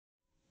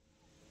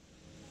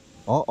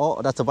Oh,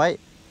 oh, that's a bite.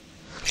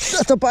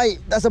 That's a bite.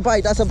 That's a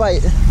bite. That's a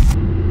bite.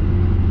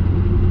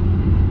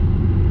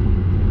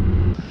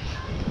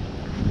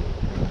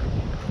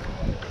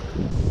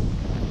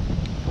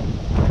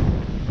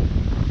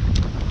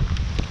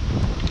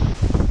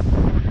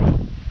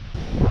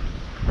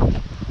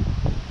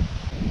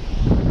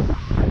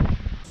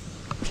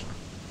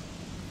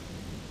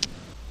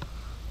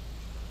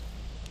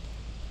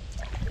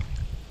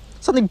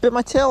 Something bit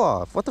my tail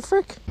off. What the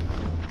frick?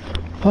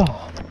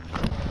 Oh.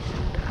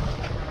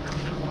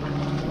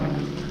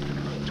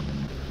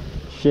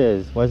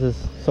 Shiz, why is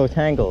this so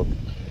tangled?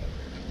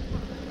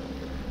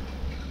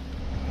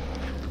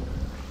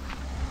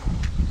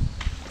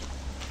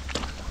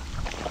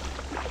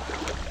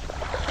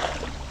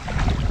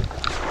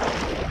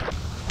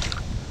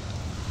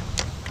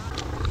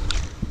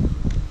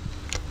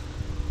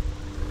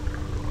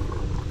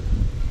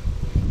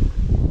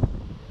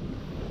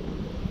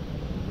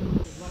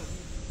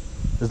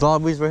 There's a lot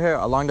of weeds right here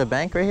along the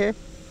bank right here.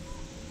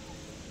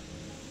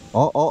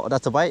 Oh, oh,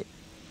 that's a bite.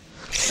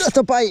 That's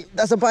a bite.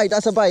 That's a bite.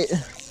 That's a bite.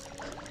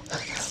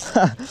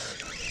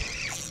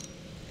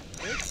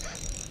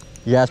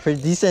 Yeah, it's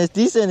pretty decent. It's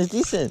decent. It's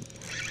decent.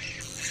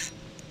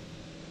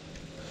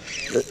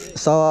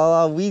 It's a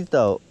lot of weeds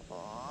though.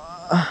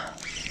 Are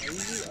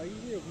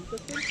you a weed?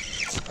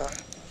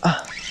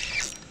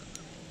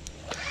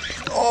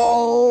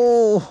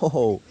 Oh!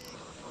 What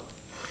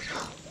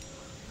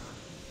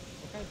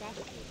kind of bass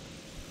is it?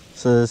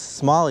 It's a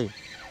smallie. Is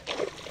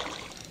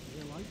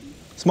it a largie?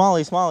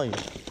 Smallie, smallie.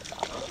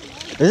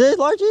 Is it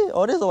a largie?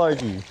 Oh, it is a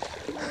largie.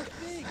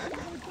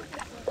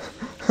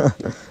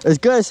 It's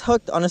good. It's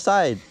hooked on the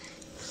side.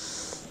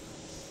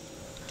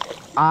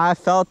 I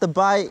felt the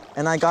bite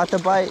and I got the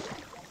bite.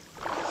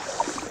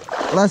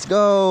 Let's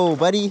go,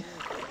 buddy.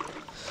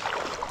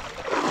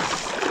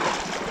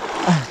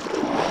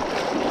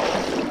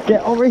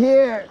 Get over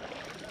here.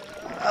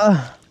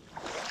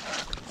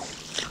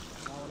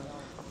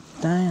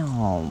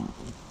 Damn.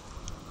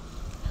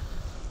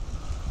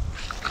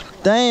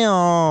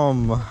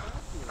 Damn.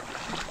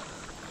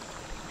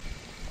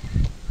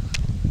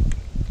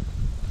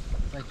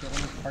 It's like the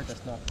only part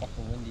that's not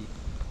fucking windy.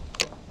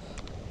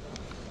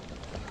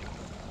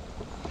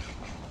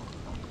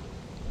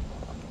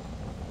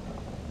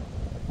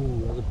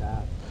 Ooh, that was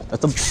bad.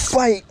 That's a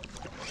bite.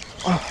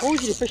 I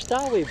told you to fish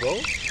that way, bro.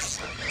 Not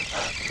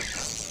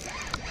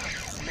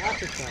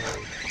fish that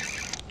way.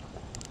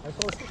 I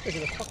told you to fish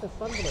in the fucking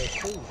sun when I was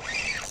clean.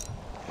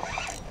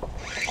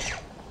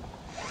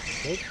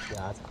 Big? Yeah,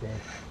 that's big.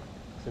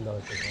 It's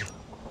another big one.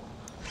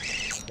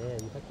 Yeah,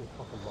 you have to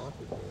fucking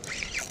monster here.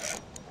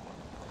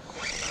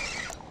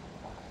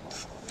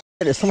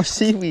 There's so much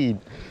seaweed.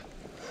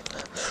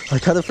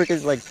 Like how the frick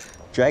is like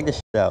drag this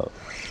shit out.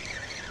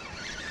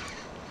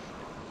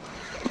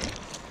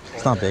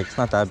 It's not big. It's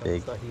not that big.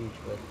 It's not huge,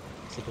 but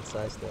it's a good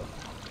size though.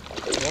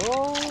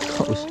 Oh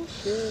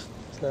shit!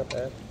 It's not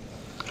bad.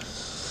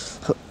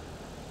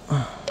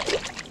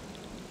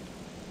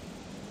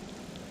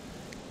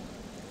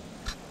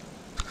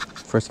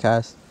 First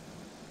cast.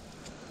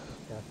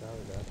 Yeah, man.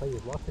 I tell you,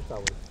 lost fish that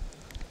way.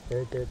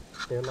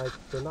 They're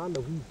not in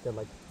the weeds. They're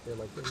like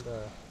in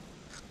the.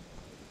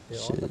 They're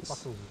on the Shiz.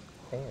 fucking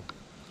pan.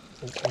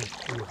 In this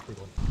big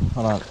one.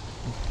 Hold on.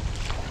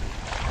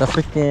 The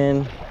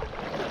freaking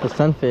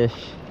sunfish.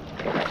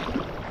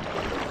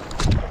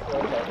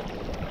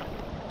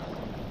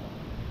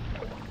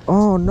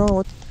 Oh no!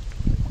 What?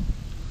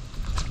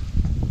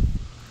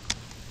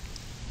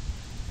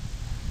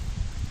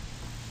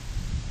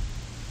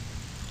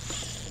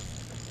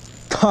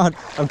 God,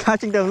 I'm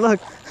catching them. Look.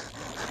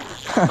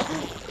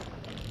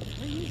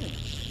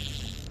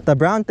 The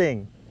brown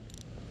thing.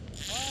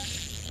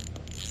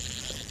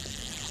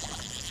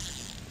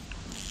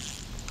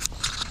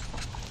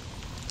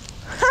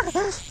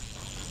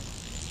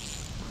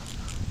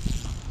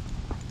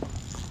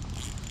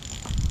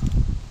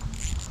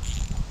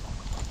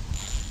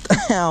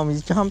 Damn,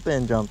 he's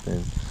jumping.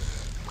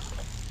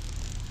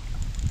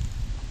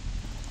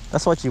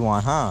 That's what you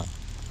want, huh?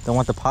 Don't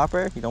want the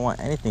popper? You don't want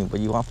anything, but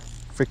you want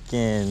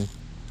freaking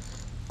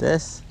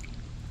this?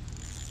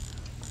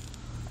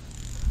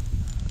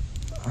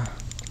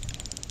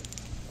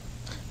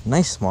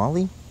 Nice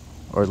smallie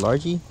or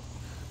largie.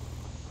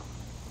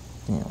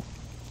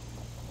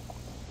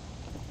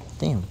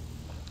 Damn.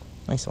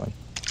 Nice one.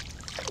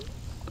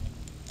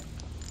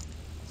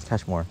 Let's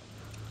catch more.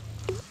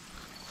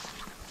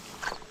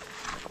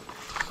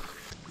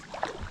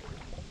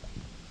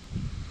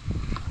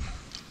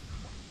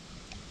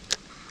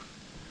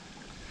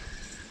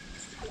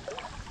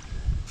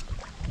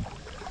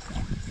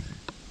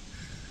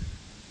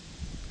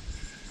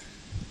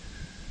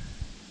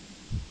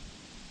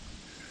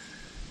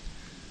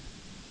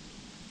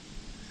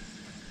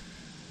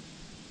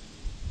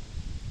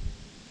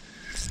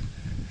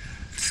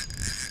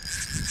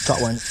 Got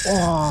one.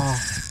 Oh,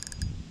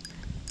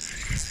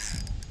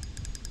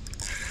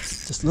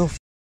 just little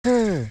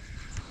f***er.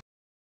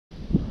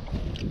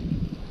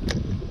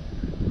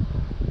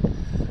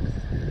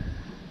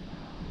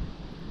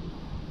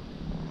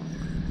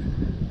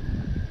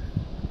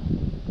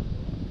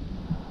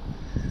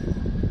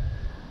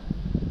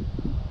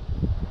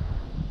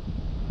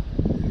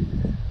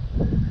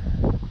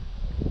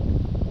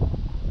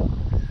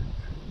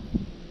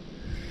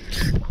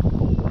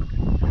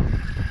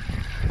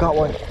 got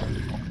one.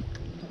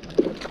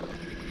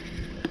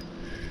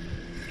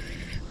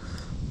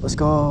 Let's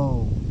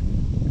go.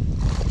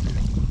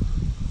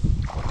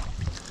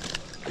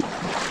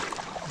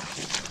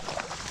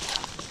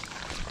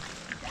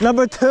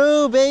 Number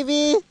 2,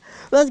 baby.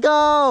 Let's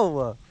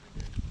go.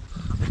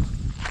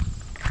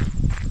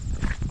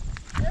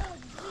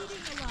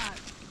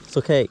 It's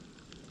okay.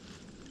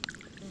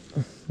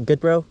 You good,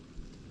 bro?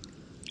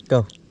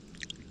 Go.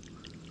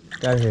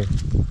 Get out of here.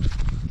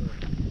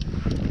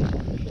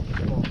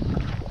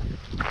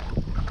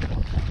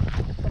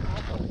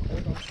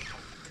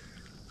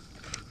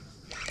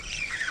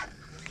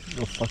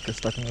 Little fucker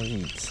stuck in the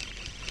weeds.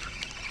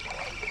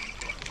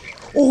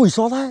 Oh, you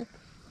saw that?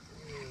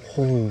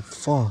 Oh,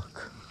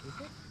 fuck.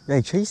 Yeah,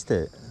 he chased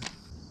it.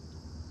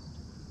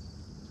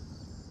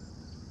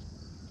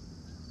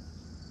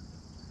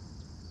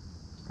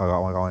 I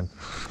got one.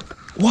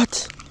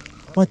 What?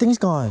 My thing's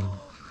gone.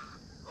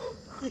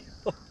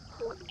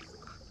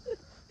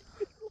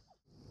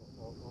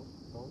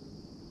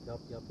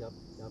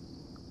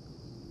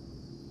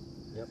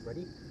 Yep,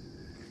 ready?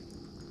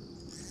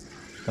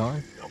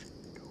 Gone?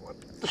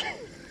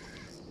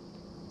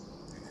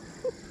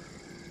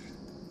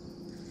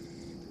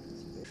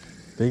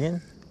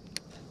 Biggin?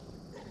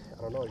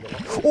 I don't know.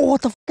 Oh,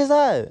 what the fuck is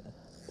that?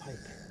 Pike.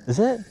 Is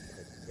it?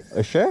 Are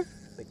you sure?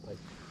 Big pike.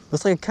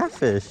 Looks like a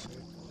catfish.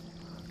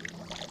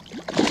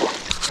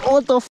 Oh,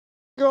 what the fuck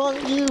is wrong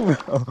with you, bro?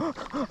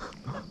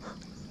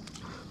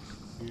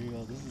 Here you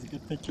go. This is a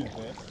good picture,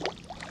 man.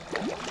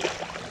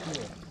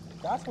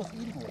 That's what's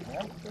eating it,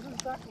 man. This is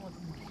exactly what's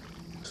eating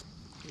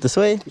it. This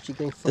way? Is she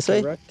getting This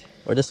way? wrecked?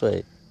 Or this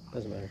way?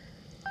 Doesn't matter.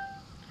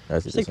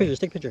 That's Just take a picture.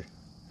 Just take a picture.